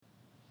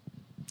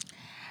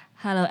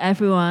Hello,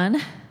 everyone.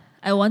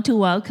 I want to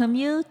welcome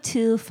you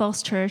to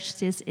Fox Church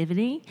this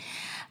evening.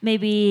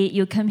 Maybe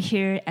you come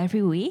here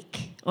every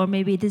week, or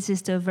maybe this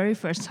is the very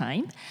first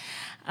time.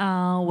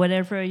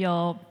 Whatever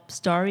your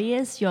story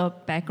is, your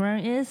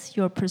background is,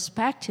 your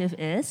perspective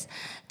is,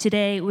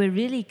 today we're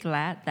really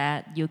glad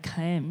that you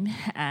came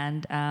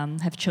and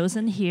have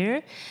chosen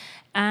here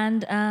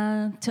and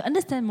to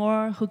understand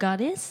more who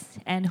God is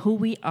and who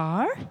we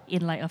are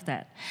in light of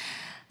that.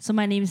 So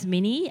my name is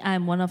Minnie.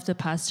 I'm one of the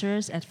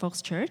pastors at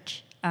Fox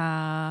Church. We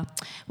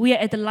are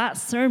at the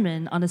last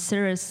sermon on a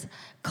series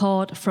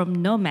called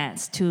From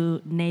Nomads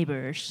to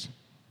Neighbors.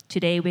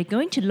 Today we're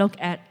going to look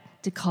at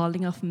the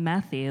calling of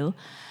Matthew.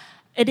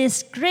 It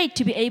is great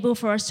to be able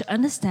for us to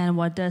understand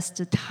what does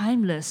the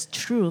timeless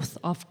truth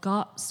of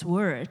God's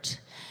word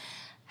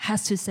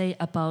has to say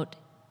about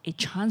a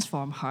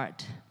transformed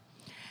heart.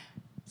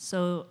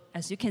 So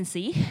as you can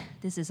see,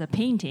 this is a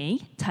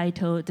painting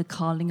titled The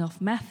Calling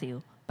of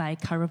Matthew by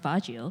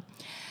Caravaggio.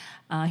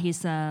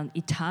 He's an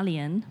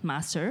Italian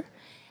master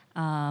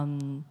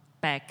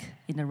back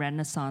in the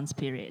Renaissance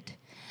period.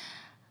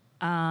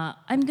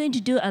 I'm going to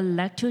do a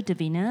lectio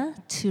divina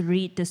to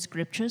read the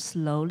scripture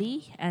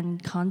slowly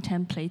and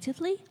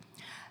contemplatively.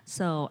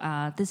 So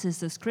this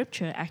is the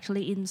scripture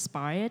actually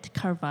inspired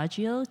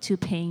Caravaggio to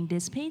paint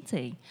this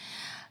painting.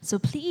 So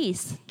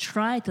please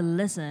try to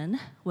listen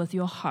with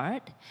your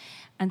heart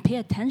and pay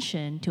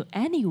attention to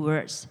any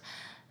words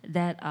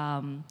that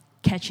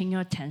catching your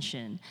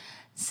attention.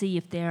 See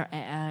if there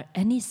are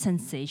any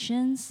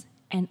sensations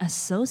and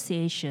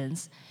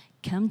associations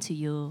come to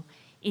you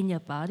in your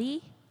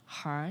body,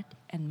 heart,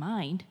 and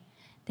mind.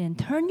 Then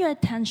turn your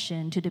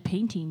attention to the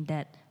painting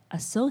that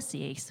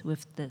associates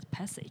with the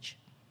passage.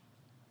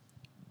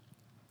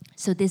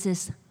 So this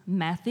is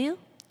Matthew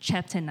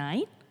chapter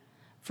 9,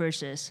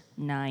 verses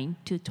 9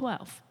 to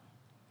 12.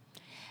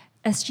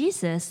 As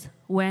Jesus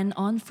went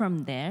on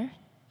from there,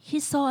 he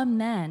saw a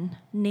man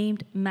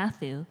named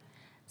Matthew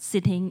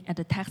sitting at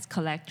the tax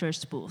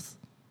collector's booth.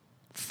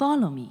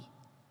 "Follow me,"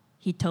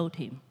 he told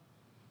him.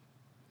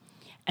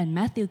 And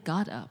Matthew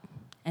got up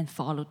and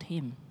followed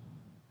him.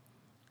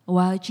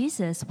 While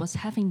Jesus was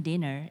having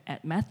dinner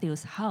at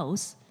Matthew's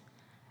house,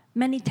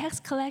 many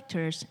tax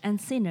collectors and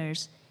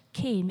sinners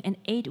came and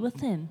ate with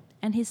him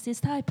and his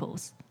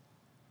disciples.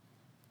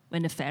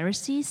 When the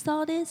Pharisees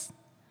saw this,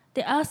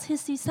 they asked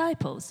his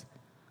disciples,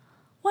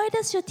 "Why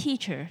does your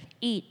teacher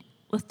eat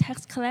with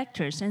tax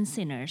collectors and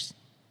sinners?"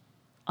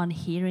 On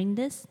hearing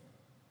this,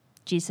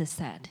 Jesus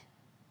said,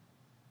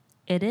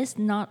 "It is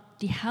not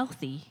the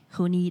healthy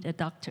who need a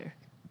doctor,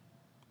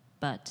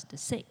 but the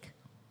sick."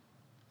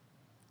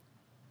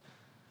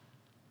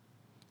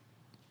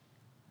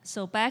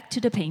 So back to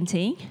the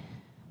painting.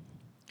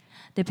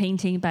 The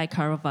painting by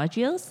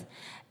Caravaggio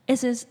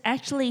is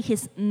actually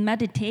his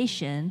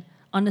meditation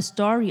on the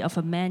story of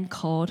a man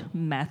called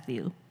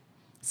Matthew,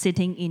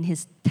 sitting in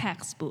his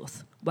tax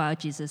booth while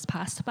Jesus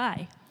passed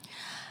by.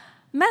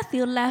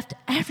 Matthew left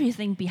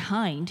everything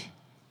behind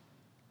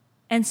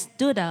and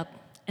stood up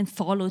and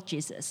followed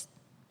Jesus.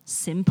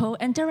 Simple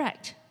and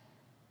direct.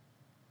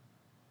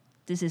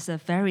 This is a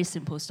very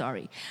simple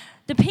story.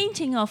 The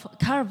painting of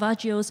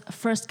Caravaggio's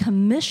first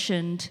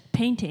commissioned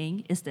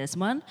painting is this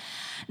one.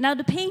 Now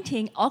the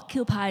painting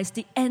occupies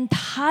the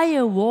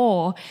entire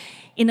wall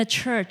in a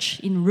church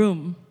in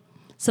Rome.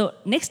 So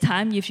next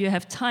time, if you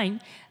have time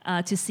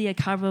to see a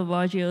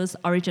Caravaggio's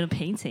original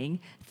painting,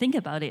 think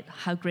about it.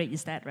 How great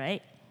is that,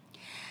 right?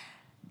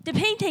 The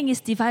painting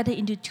is divided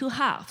into two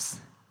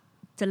halves.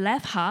 The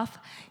left half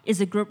is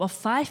a group of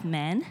 5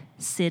 men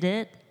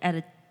seated at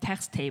a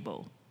tax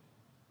table.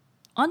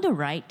 On the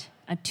right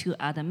are 2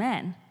 other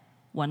men.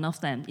 One of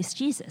them is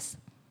Jesus.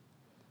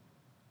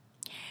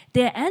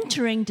 They are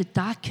entering the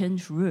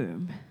darkened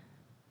room.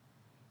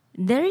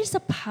 There is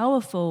a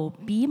powerful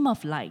beam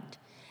of light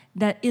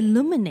that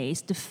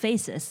illuminates the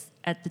faces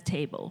at the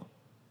table.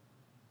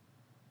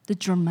 The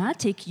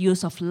dramatic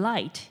use of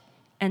light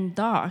and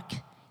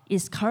dark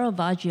is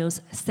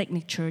Caravaggio's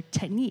signature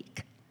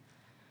technique.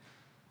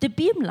 The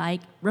beam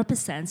light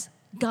represents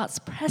God's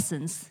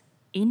presence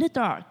in the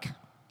dark.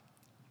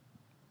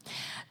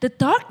 The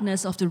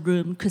darkness of the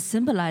room could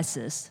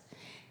symbolize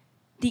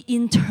the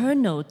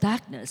internal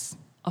darkness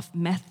of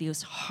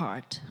Matthew's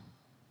heart.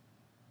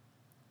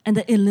 And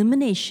the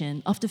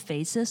illumination of the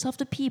faces of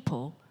the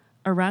people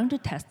around the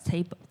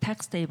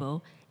tax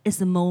table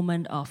is a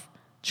moment of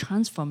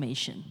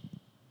transformation.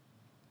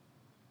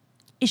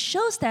 It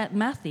shows that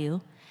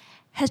Matthew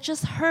has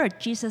just heard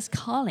Jesus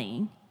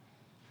calling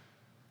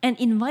and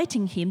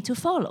inviting him to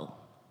follow.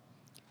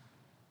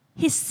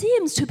 He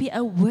seems to be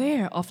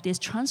aware of this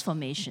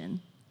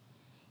transformation.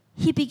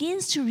 He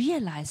begins to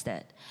realize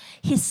that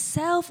his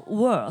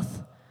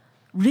self-worth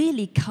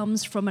really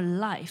comes from a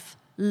life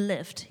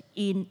lived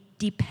in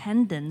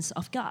dependence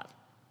of God.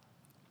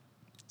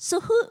 So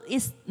who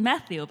is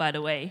Matthew, by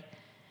the way?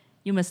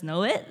 You must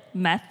know it.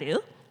 Matthew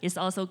is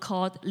also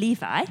called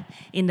Levi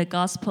in the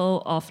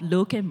Gospel of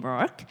Luke and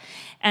Mark.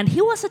 And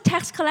he was a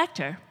tax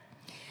collector.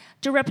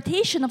 The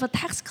reputation of a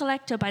tax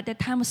collector by that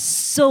time was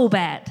so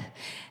bad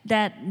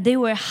that they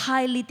were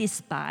highly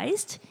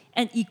despised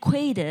and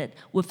equated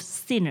with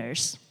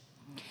sinners.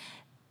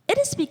 It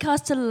is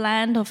because the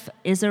land of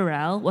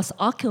Israel was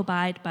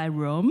occupied by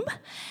Rome,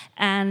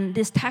 and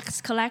these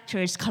tax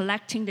collectors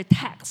collecting the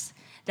tax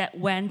that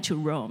went to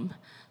Rome.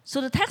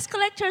 So the tax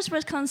collectors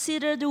were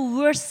considered the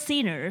worst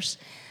sinners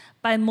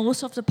by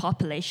most of the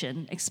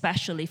population,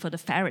 especially for the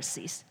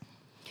Pharisees.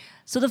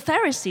 So the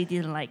Pharisees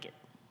didn't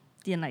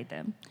like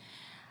them.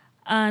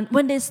 And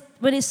when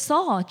they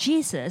saw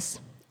Jesus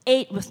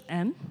ate with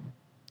them,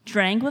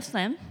 drank with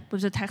them,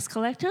 with the tax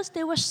collectors,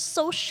 they were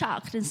so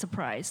shocked and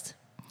surprised.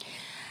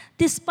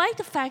 Despite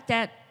the fact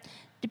that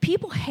the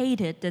people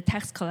hated the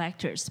tax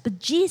collectors, but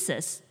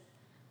Jesus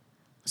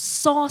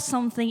saw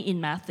something in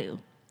Matthew.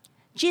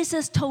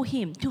 Jesus told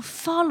him to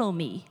follow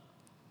me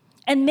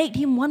and made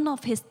him one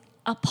of his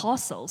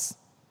apostles.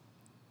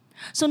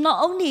 So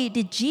not only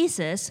did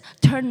Jesus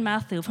turn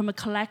Matthew from a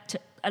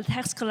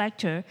tax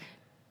collector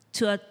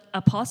to an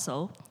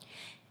apostle,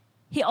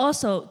 he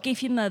also gave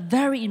him a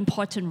very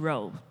important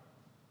role,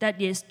 that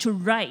is to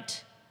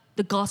write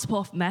the Gospel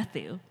of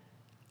Matthew.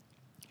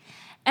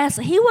 As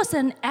he was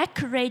an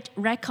accurate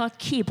record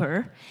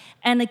keeper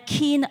and a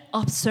keen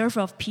observer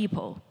of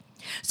people,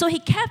 so he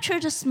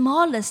captured the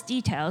smallest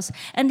details,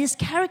 and his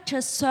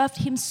characters served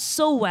him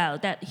so well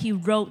that he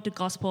wrote the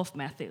Gospel of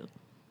Matthew.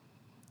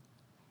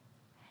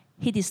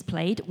 He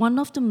displayed one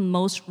of the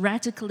most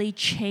radically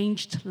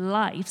changed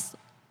lives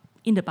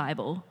in the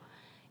Bible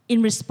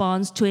in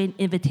response to an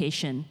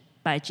invitation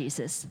by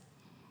Jesus.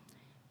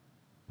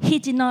 He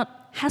did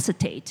not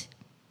hesitate.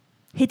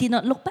 He did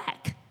not look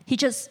back. He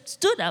just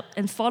stood up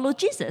and followed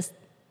Jesus,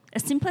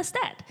 as simple as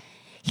that.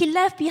 He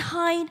left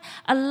behind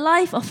a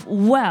life of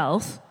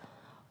wealth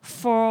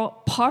for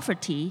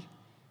poverty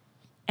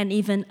and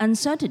even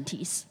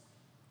uncertainties.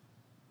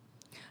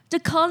 The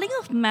calling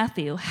of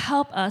Matthew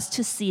helped us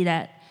to see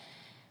that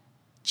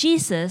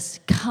Jesus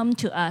come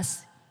to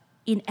us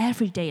in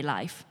everyday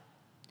life.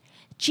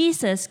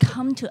 Jesus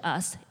come to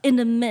us in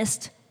the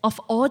midst of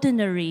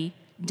ordinary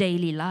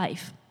daily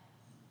life.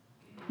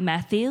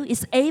 Matthew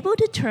is able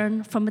to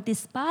turn from a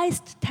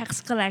despised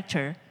tax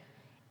collector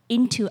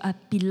into a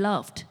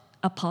beloved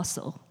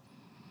apostle.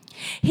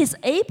 He's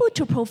able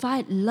to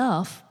provide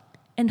love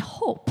and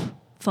hope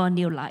for a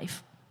new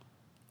life.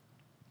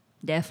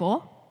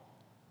 Therefore,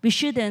 we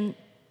shouldn't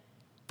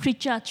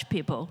prejudge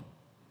people.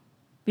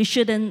 We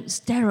shouldn't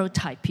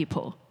stereotype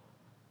people.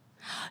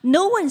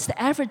 No one is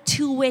ever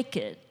too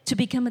wicked to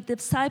become a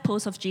disciple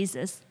of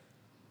Jesus.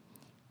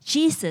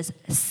 Jesus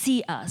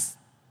sees us.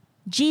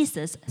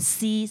 Jesus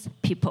sees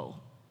people.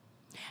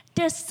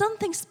 There's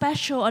something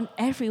special on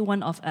every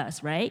one of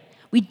us, right?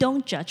 We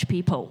don't judge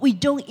people. We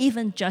don't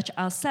even judge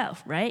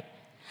ourselves, right?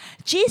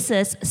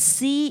 Jesus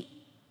sees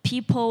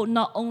people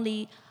not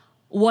only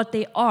what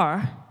they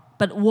are,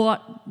 but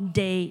what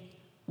they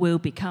will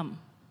become.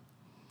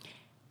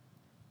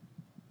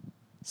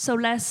 So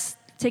let's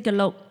take a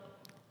look.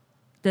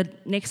 The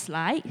next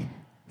slide,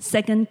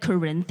 2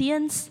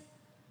 Corinthians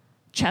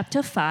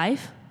chapter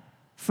 5,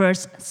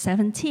 verse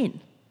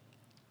 17.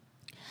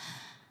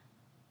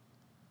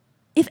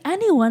 If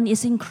anyone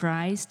is in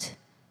Christ,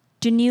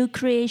 the new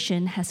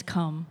creation has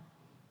come.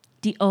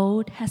 The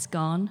old has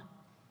gone.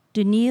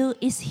 The new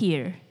is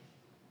here.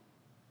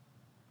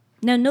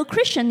 Now, no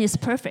Christian is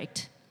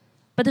perfect,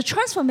 but the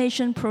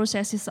transformation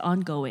process is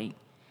ongoing.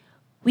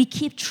 We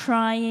keep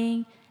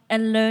trying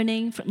and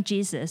learning from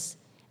Jesus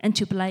and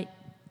to be like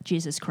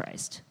Jesus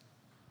Christ.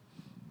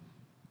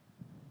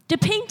 The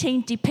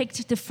painting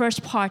depicts the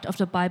first part of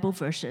the Bible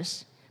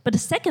verses, but the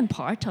second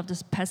part of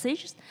this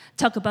passage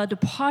talk about the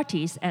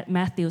parties at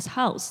Matthew's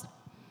house.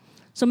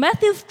 So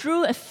Matthew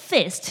threw a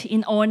feast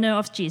in honor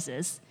of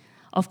Jesus.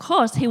 Of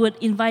course, he would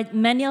invite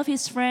many of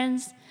his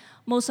friends.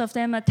 Most of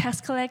them are tax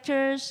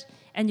collectors,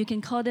 and you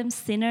can call them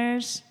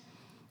sinners,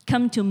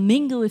 come to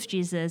mingle with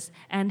Jesus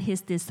and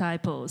his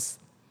disciples.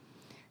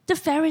 The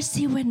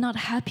Pharisees were not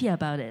happy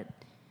about it.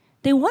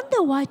 They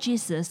wonder why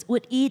Jesus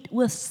would eat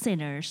with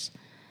sinners.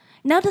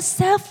 Now the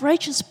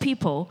self-righteous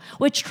people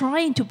were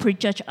trying to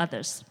prejudge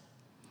others.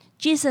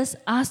 Jesus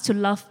asked to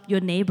love your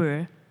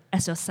neighbor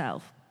as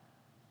yourself.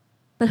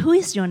 But who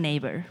is your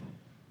neighbor?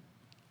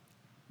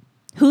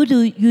 Who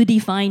do you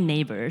define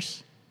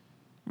neighbors,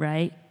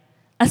 right?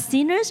 Are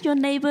sinners your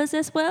neighbors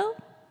as well?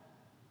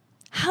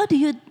 How do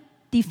you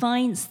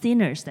define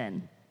sinners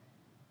then?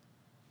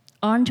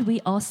 Aren't we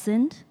all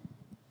sinned?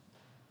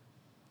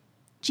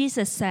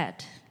 Jesus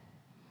said,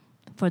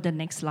 for the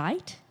next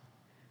slide,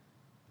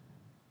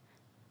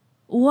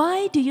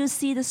 why do you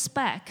see the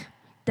speck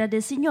that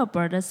is in your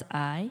brother's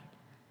eye,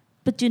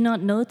 but do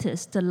not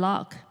notice the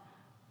log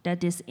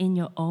that is in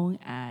your own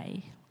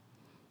eye?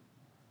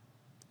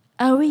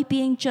 Are we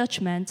being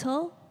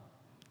judgmental?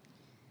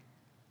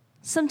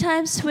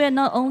 Sometimes we are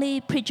not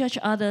only prejudge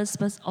others,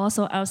 but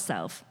also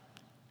ourselves.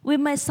 We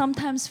might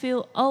sometimes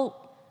feel,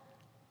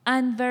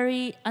 I'm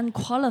very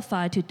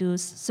unqualified to do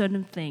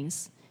certain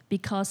things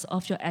because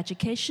of your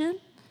education,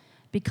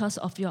 because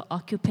of your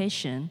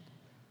occupation,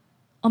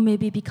 or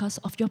maybe because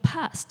of your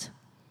past.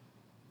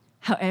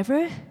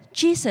 However,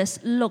 Jesus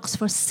looks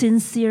for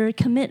sincere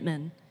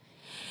commitment.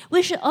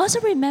 We should also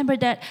remember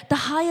that the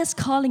highest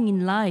calling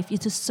in life is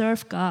to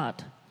serve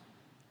God,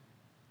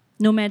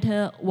 no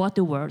matter what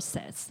the world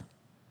says.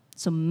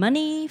 So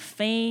money,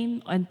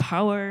 fame, and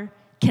power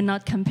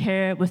cannot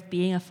compare with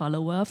being a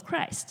follower of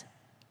Christ.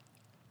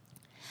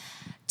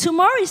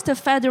 Tomorrow is the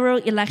federal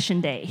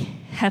election day.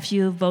 Have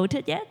you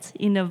voted yet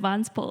in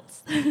advance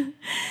polls?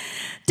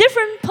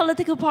 Different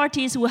political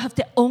parties will have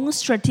their own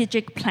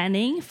strategic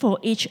planning for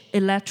each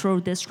electoral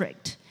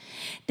district.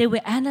 They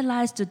will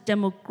analyze the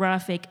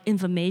demographic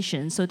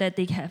information so that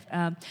they have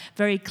a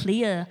very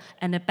clear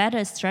and a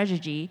better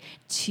strategy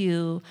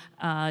to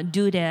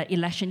do their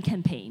election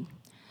campaign.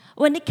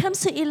 When it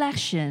comes to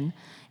election,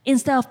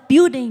 instead of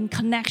building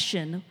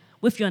connection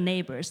with your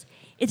neighbors,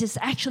 it is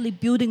actually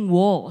building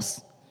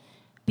walls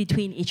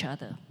between each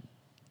other.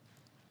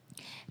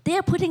 They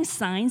are putting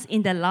signs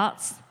in their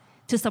lots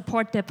to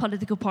support their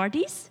political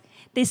parties.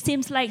 They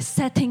seem like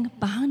setting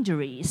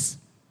boundaries.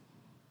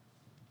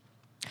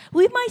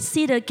 We might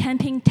see the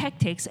campaign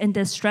tactics and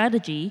their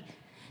strategy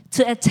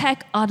to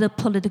attack other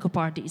political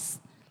parties.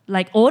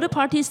 Like all the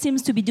parties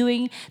seems to be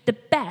doing the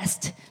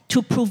best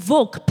to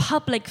provoke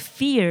public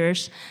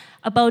fears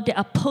about their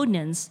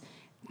opponents,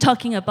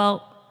 talking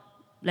about,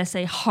 let's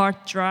say, hard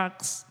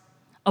drugs,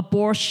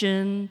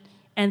 abortion,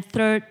 and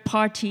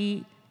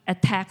third-party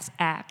attacks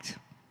act,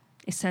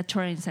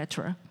 etc.,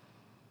 etc.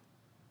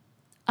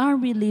 Are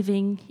we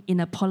living in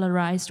a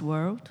polarized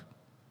world?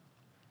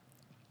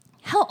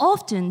 How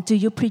often do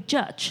you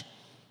prejudge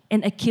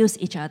and accuse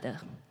each other?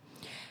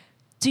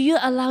 Do you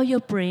allow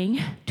your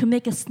brain to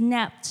make a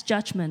snap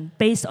judgment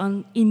based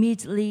on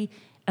immediately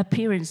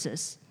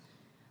appearances,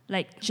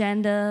 like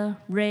gender,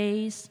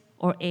 race,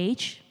 or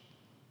age?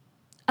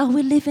 Are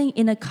we living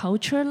in a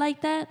culture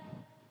like that?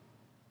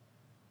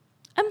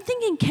 I'm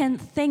thinking, can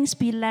things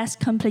be less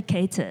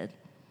complicated?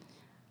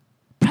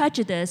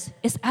 Prejudice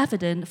is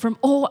evident from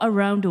all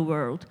around the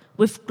world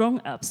with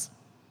grown-ups,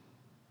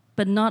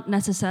 but not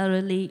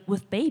necessarily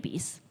with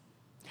babies.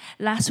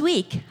 Last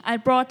week, I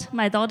brought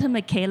my daughter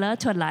Michaela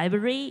to a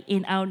library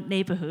in our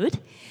neighborhood.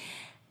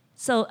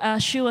 So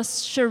she was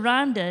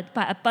surrounded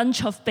by a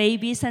bunch of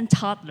babies and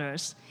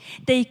toddlers.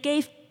 They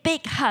gave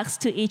big hugs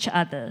to each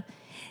other.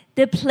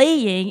 They're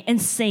playing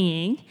and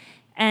singing,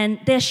 and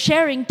they're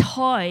sharing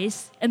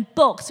toys and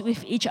books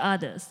with each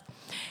other.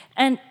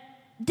 And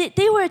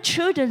they were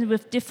children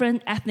with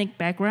different ethnic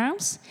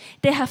backgrounds.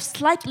 They have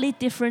slightly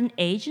different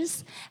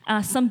ages.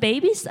 Some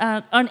babies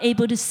are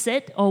unable to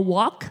sit or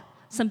walk.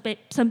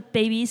 Some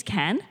babies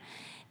can.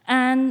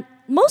 And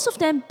most of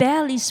them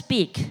barely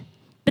speak,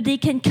 but they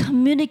can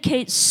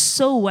communicate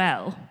so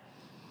well.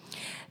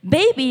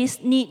 Babies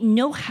need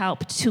no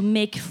help to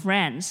make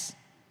friends.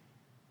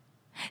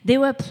 They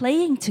were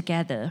playing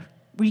together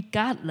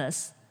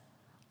regardless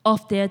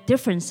of their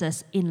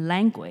differences in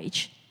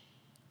language,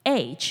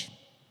 age,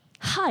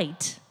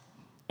 height,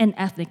 and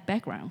ethnic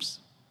backgrounds.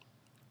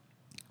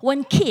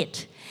 One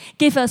kid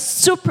gave a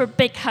super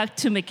big hug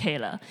to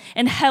Michaela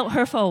and held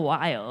her for a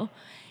while.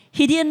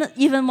 He didn't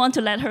even want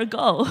to let her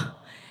go.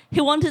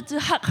 He wanted to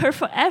hug her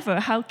forever.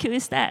 How cute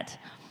is that?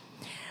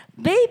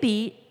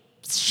 Babies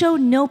show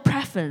no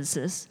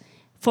preferences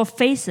for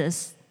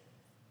faces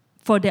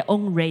for their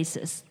own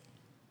races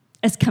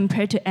as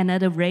compared to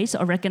another race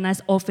or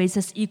recognize all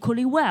faces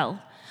equally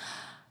well.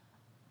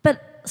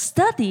 But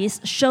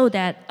studies show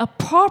that a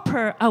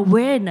proper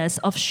awareness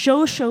of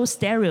social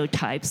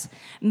stereotypes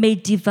may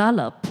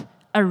develop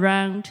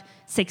around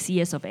 6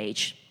 years of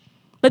age.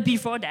 But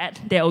before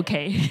that, they're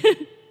okay.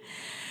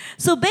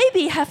 So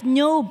babies have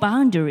no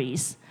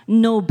boundaries,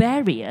 no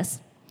barriers.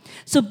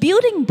 So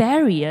building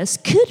barriers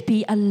could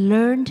be a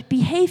learned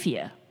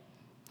behavior.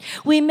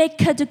 We make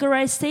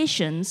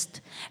categorizations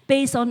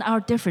based on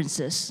our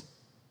differences,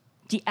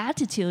 the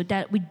attitude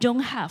that we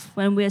don't have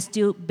when we're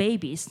still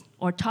babies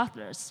or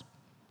toddlers.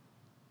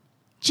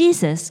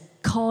 Jesus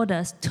called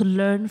us to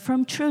learn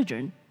from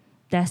children.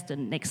 That's the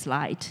next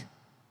slide.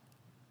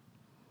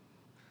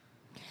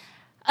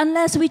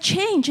 Unless we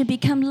change and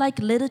become like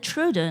little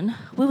children,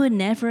 we will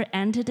never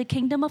enter the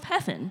kingdom of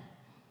heaven.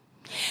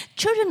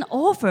 Children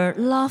offer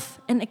love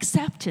and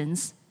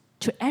acceptance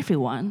to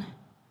everyone.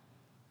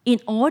 In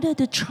order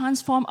to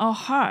transform our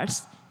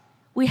hearts,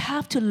 we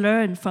have to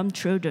learn from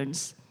children.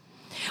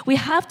 We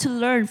have to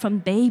learn from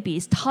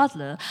babies,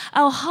 toddlers.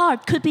 Our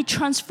heart could be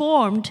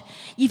transformed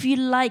if you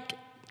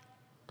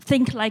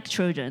think like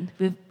children,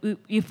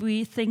 if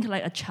we think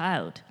like a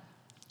child.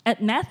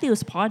 At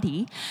Matthew's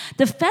party,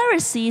 the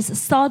Pharisees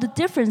saw the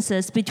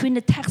differences between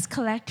the tax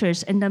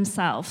collectors and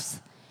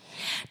themselves.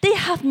 They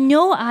have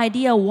no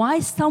idea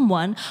why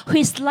someone who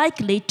is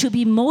likely to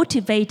be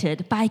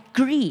motivated by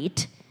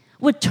greed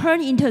would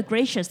turn into a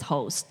gracious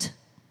host.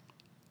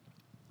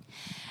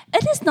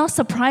 It is not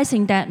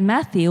surprising that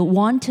Matthew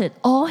wanted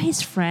all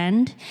his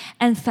friends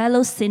and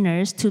fellow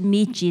sinners to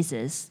meet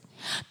Jesus,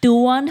 the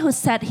one who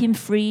set him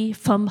free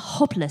from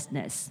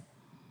hopelessness.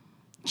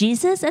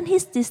 Jesus and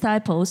his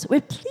disciples were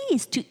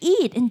pleased to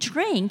eat and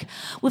drink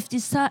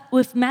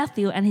with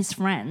Matthew and his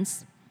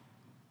friends.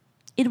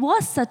 It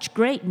was such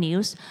great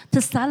news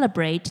to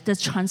celebrate the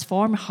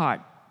transformed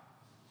heart.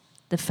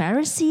 The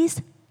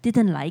Pharisees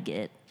didn't like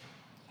it.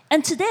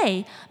 And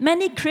today,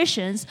 many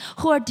Christians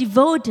who are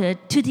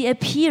devoted to the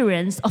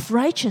appearance of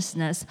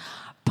righteousness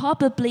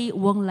probably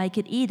won't like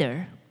it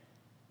either.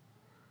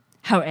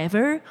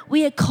 However,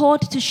 we are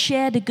called to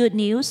share the good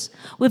news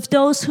with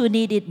those who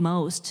need it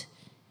most.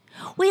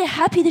 We are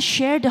happy to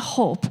share the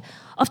hope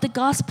of the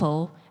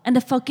gospel and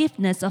the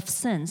forgiveness of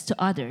sins to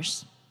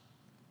others.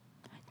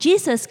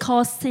 Jesus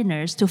calls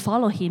sinners to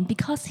follow him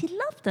because he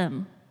loved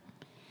them.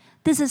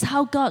 This is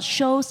how God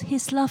shows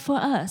his love for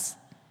us.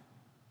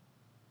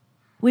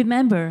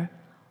 Remember,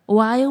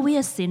 while we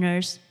are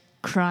sinners,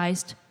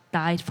 Christ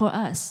died for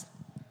us.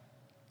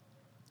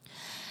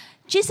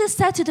 Jesus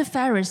said to the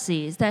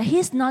Pharisees that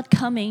he's not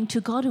coming to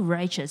call the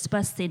righteous,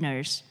 but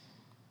sinners.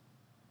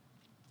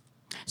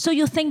 So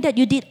you think that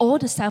you did all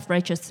the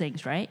self-righteous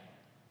things, right?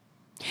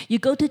 You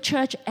go to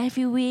church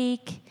every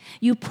week,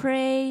 you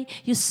pray,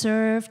 you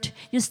served,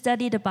 you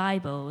study the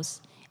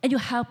Bibles, and you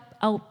help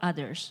out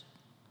others.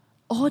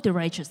 All the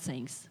righteous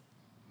things.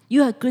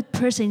 You are a good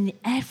person in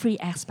every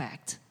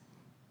aspect.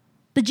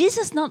 But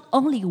Jesus not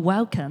only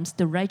welcomes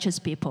the righteous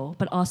people,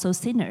 but also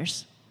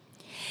sinners.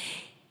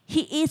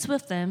 He eats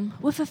with them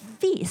with a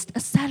feast, a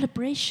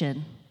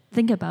celebration.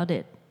 Think about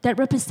it. That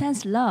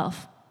represents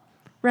love,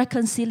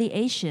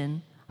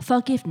 reconciliation,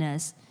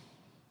 forgiveness,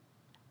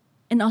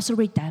 and also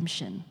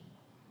redemption.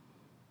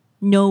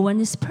 No one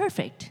is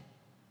perfect,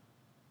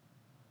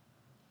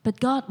 but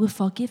God will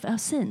forgive our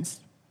sins.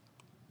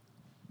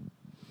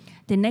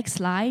 The next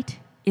slide,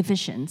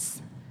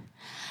 Ephesians.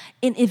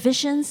 In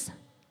Ephesians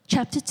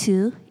chapter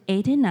 2,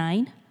 8 and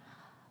 9,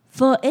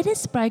 for it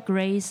is by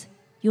grace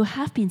you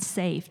have been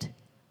saved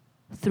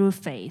through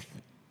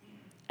faith.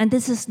 And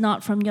this is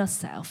not from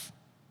yourself.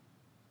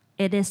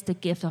 It is the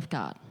gift of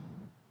God,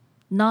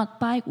 not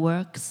by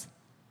works,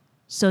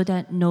 so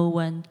that no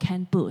one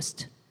can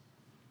boast.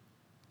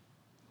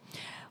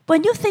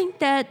 When you think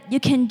that you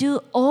can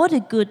do all the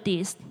good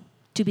deeds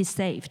to be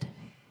saved,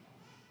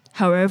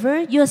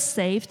 however, you're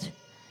saved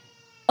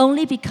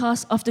only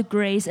because of the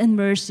grace and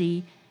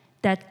mercy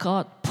that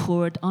God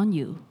poured on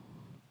you.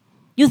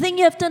 You think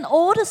you have done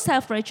all the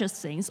self-righteous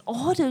things,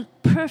 all the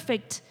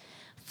perfect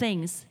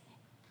things,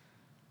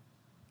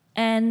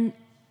 and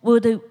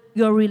will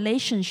your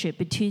relationship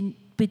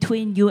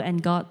between you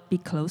and God be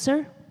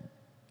closer?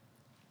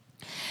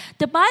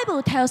 The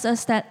Bible tells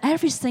us that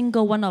every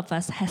single one of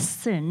us has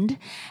sinned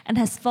and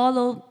has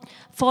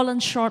fallen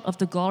short of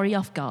the glory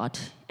of God,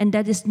 and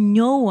there is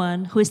no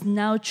one who is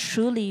now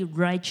truly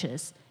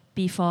righteous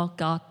before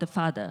God the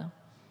Father.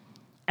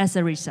 As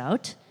a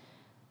result,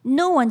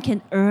 no one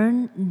can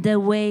earn their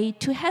way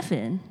to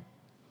heaven.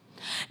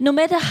 No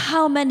matter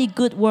how many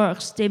good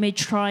works they may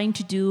try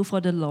to do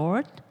for the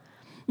Lord,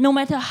 no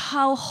matter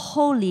how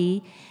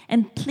holy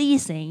and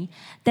pleasing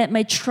they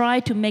may try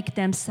to make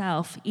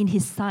themselves in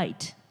His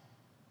sight,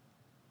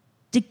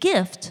 the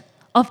gift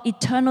of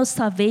eternal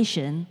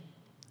salvation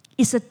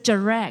is a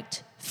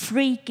direct,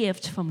 free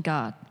gift from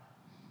God.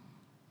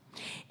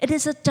 It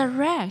is a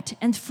direct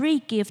and free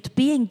gift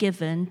being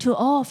given to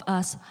all of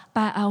us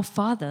by our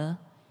Father,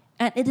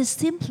 and it is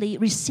simply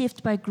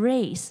received by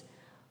grace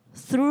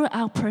through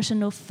our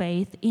personal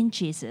faith in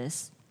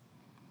Jesus.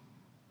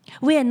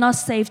 We are not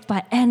saved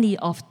by any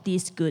of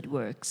these good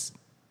works.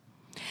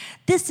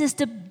 This is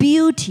the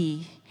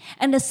beauty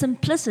and the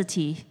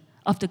simplicity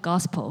of the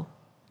gospel,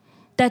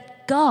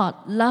 that God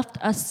loved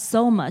us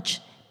so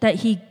much that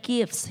He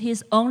gives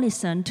His only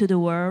Son to the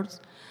world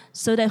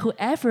so that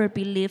whoever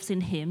believes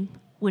in Him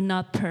will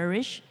not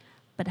perish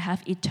but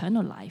have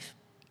eternal life.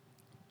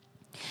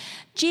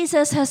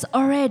 Jesus has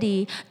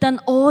already done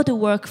all the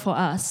work for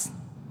us.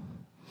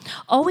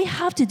 All we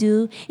have to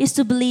do is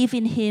to believe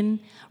in Him,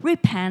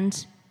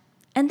 repent,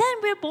 and then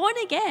we're born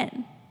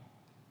again.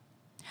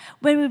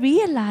 When we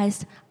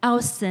realize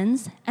our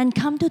sins and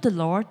come to the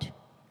Lord,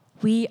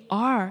 we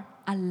are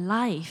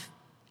alive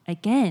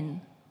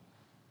again.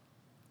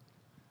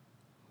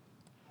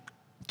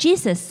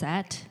 Jesus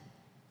said,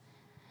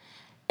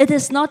 "It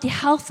is not the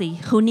healthy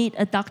who need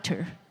a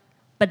doctor,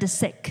 but the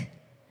sick.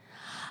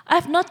 I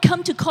have not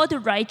come to call the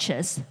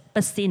righteous,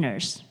 but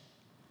sinners."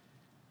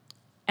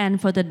 And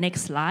for the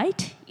next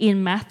slide,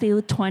 in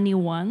Matthew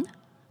 21,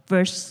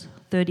 verse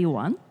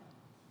 31,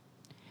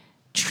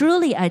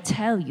 "Truly I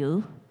tell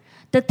you,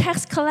 the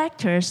tax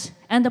collectors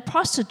and the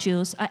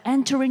prostitutes are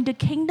entering the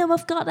kingdom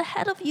of God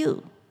ahead of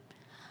you."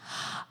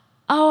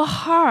 Our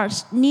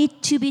hearts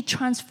need to be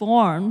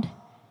transformed.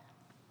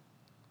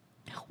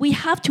 We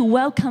have to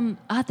welcome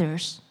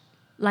others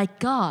like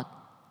God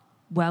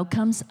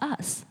welcomes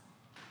us.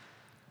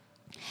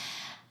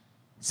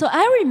 So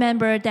I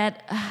remember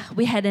that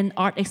we had an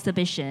art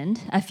exhibition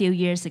a few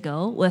years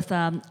ago with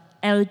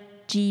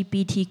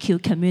LGBTQ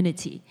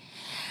community.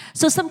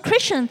 So some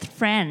Christian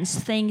friends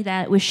think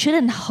that we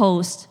shouldn't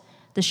host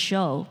the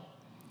show.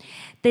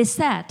 They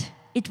said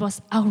it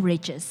was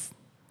outrageous.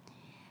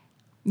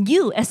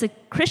 You, as a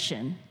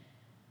Christian,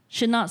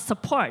 should not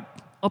support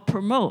or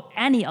promote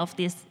any of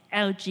these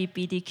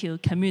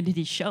LGBTQ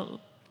community show.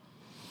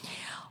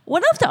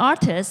 One of the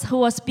artists who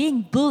was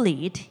being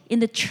bullied in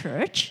the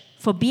church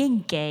for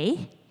being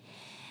gay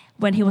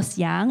when he was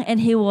young, and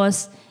he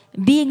was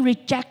being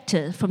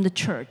rejected from the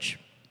church.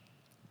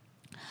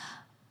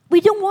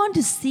 We don't want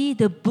to see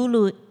the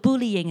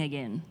bullying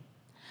again.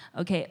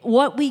 Okay,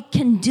 what we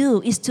can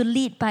do is to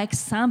lead by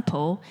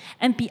example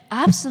and be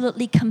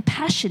absolutely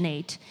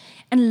compassionate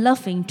and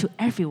loving to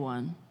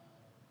everyone.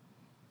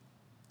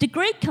 The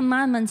great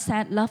commandment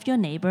said, love your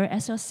neighbor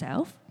as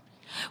yourself.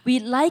 We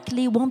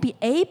likely won't be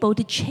able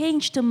to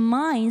change the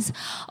minds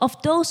of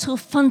those who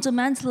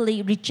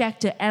fundamentally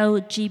reject the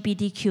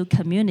LGBTQ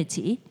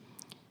community.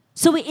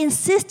 So we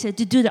insisted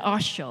to do the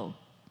art show.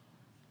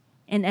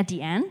 And at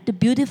the end, the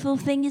beautiful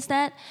thing is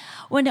that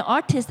when the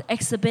artist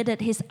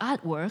exhibited his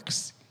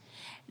artworks,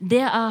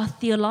 there are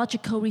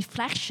theological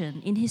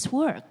reflection in his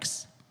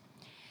works.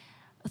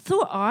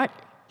 Through art,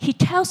 he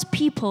tells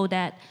people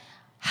that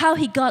how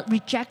he got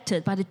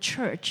rejected by the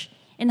church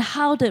and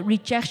how the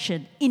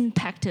rejection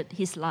impacted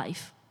his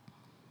life.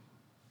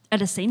 At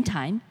the same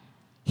time,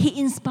 he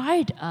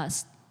inspired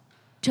us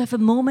to have a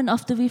moment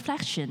of the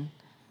reflection.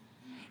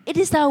 It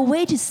is our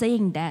way to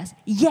saying that,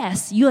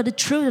 yes, you are the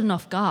children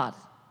of God.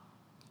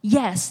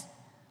 Yes,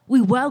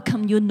 we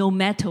welcome you no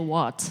matter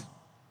what.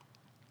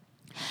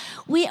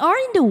 We are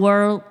in the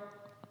world,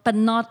 but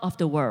not of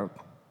the world.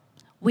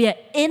 We are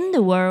in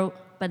the world,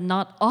 but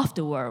not of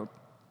the world.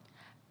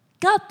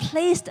 God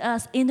placed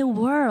us in the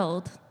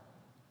world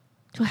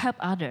to help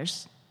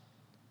others.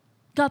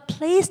 God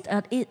placed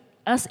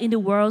us in the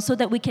world so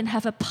that we can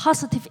have a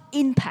positive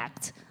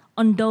impact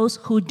on those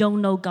who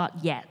don't know God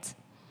yet.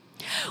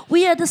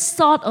 We are the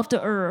salt of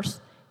the earth.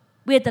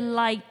 We are the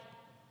light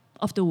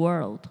of the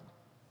world.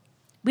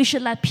 We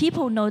should let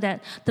people know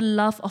that the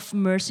love of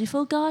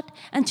merciful God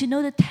and to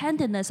know the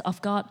tenderness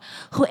of God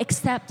who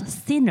accepts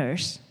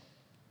sinners.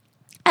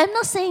 I'm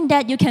not saying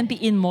that you can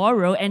be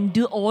immoral and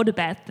do all the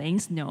bad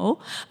things, no.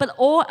 But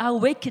all our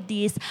wicked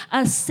deeds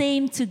are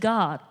same to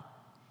God.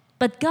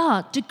 But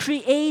God, the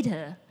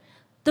Creator,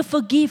 the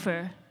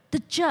Forgiver, the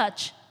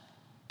Judge,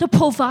 the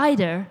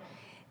Provider,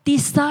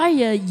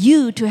 desire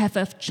you to have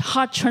a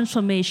heart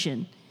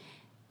transformation,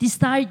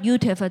 desire you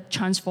to have a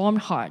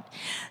transformed heart.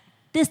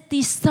 This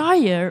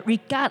desire,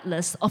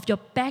 regardless of your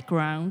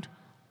background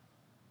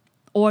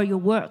or your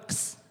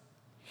works.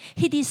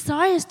 He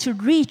desires to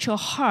reach your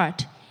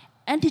heart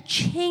and to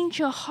change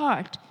your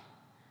heart.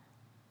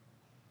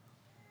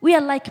 We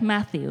are like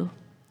Matthew.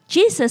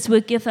 Jesus will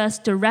give us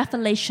the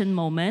revelation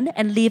moment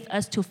and leave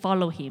us to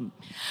follow him.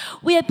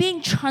 We are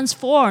being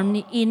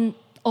transformed in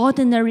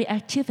ordinary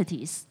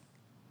activities.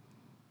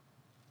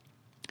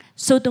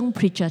 So don't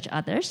prejudge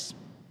others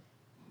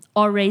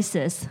or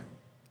races.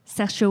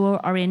 Sexual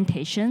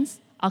orientations,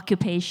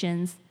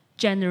 occupations,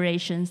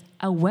 generations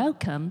are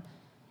welcome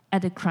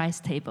at the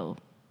Christ table.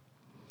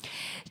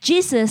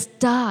 Jesus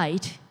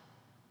died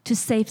to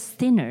save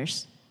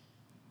sinners.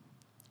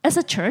 As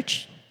a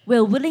church,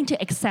 we're willing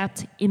to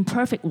accept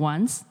imperfect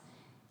ones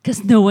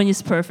because no one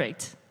is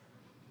perfect.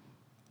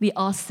 We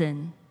all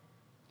sin.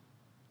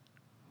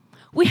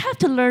 We have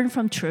to learn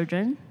from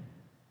children.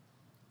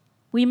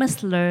 We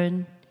must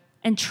learn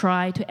and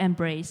try to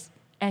embrace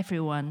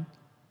everyone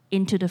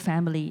into the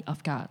family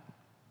of God.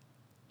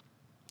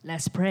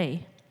 Let's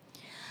pray.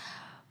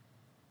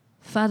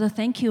 Father,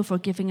 thank you for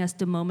giving us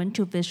the moment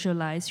to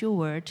visualize your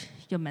word,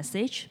 your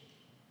message.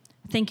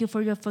 Thank you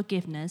for your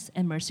forgiveness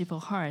and merciful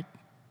heart.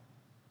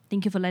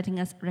 Thank you for letting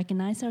us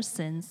recognize our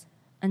sins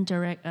and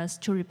direct us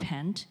to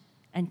repent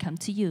and come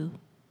to you.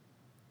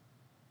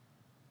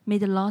 May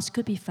the lost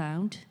could be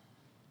found.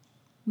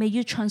 May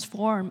you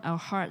transform our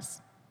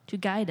hearts to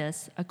guide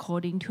us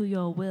according to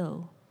your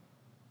will.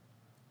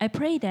 I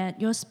pray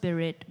that your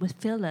Spirit would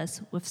fill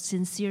us with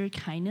sincere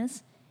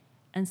kindness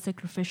and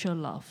sacrificial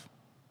love.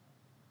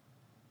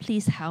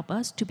 Please help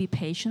us to be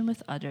patient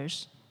with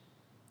others,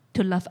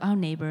 to love our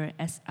neighbor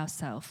as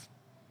ourselves,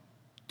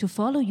 to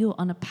follow you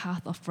on a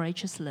path of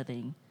righteous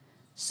living,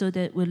 so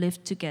that we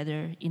live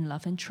together in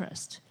love and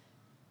trust.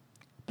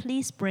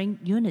 Please bring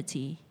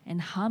unity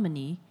and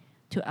harmony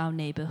to our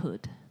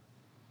neighborhood.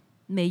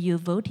 May you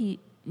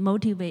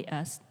motivate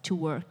us to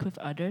work with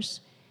others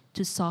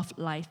to solve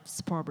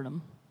life's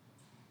problem,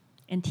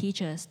 and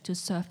teach us to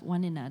serve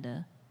one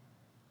another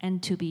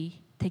and to be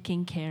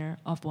taking care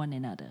of one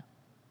another.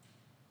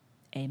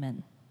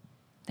 Amen.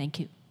 Thank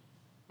you.